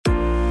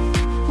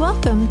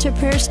Welcome to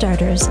Prayer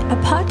Starters, a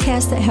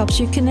podcast that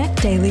helps you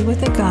connect daily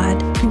with a God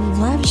who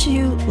loves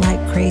you like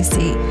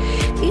crazy.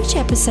 Each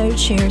episode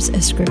shares a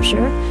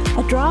scripture,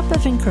 a drop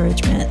of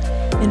encouragement,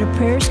 and a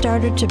prayer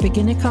starter to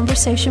begin a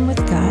conversation with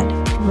God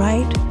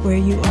right where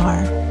you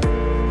are.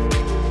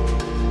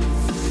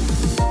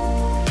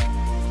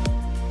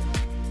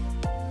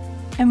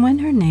 And when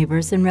her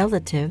neighbors and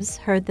relatives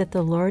heard that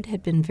the Lord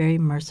had been very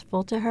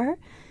merciful to her,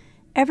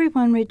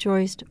 everyone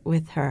rejoiced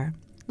with her.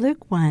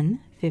 Luke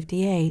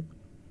 1:58.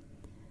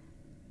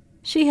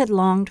 She had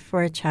longed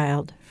for a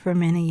child for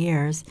many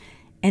years,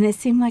 and it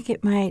seemed like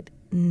it might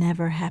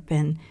never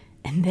happen.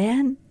 And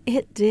then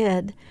it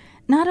did.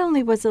 Not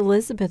only was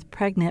Elizabeth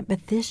pregnant,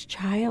 but this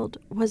child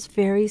was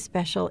very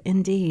special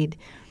indeed.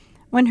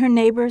 When her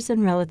neighbors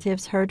and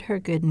relatives heard her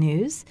good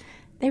news,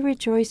 they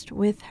rejoiced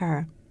with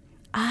her.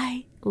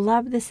 I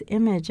love this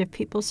image of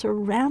people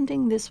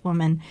surrounding this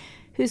woman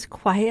whose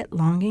quiet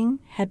longing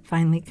had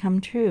finally come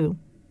true.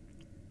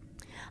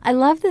 I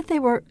love that they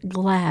were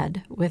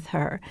glad with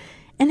her.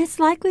 And it's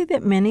likely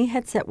that many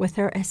had sat with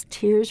her as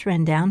tears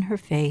ran down her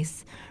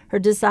face, her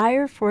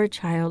desire for a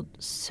child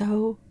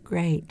so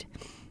great.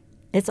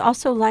 It's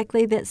also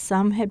likely that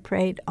some had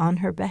prayed on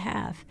her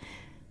behalf.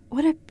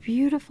 What a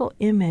beautiful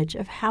image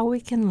of how we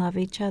can love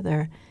each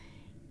other,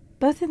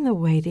 both in the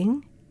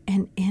waiting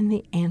and in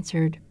the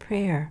answered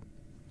prayer.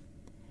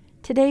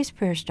 Today's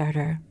prayer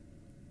starter.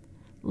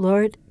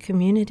 Lord,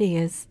 community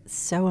is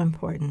so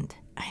important.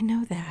 I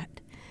know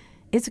that.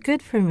 It's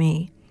good for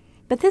me.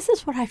 But this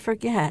is what I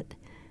forget.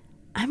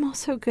 I'm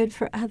also good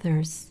for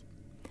others.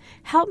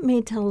 Help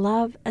me to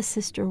love a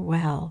sister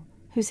well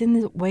who's in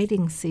the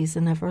waiting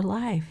season of her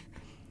life.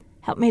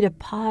 Help me to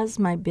pause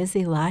my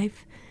busy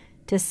life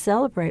to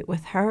celebrate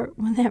with her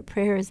when that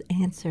prayer is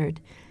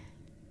answered.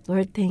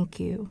 Lord, thank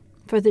you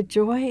for the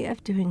joy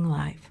of doing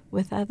life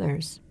with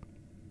others.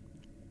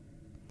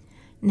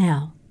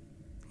 Now,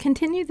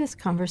 continue this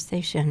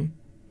conversation.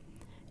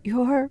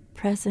 Your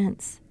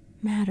presence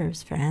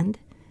matters, friend.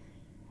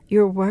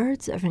 Your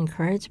words of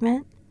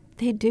encouragement,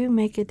 they do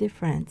make a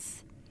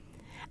difference.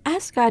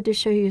 Ask God to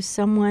show you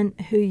someone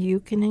who you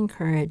can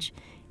encourage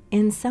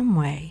in some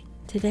way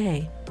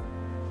today.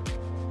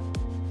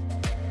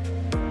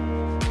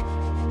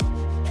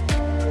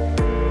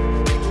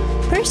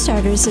 Prayer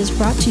Starters is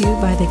brought to you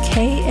by the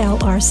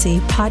KLRC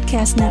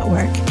Podcast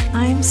Network.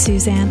 I'm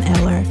Suzanne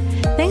Eller.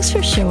 Thanks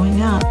for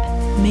showing up.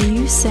 May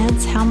you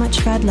sense how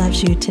much God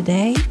loves you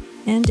today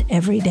and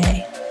every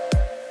day.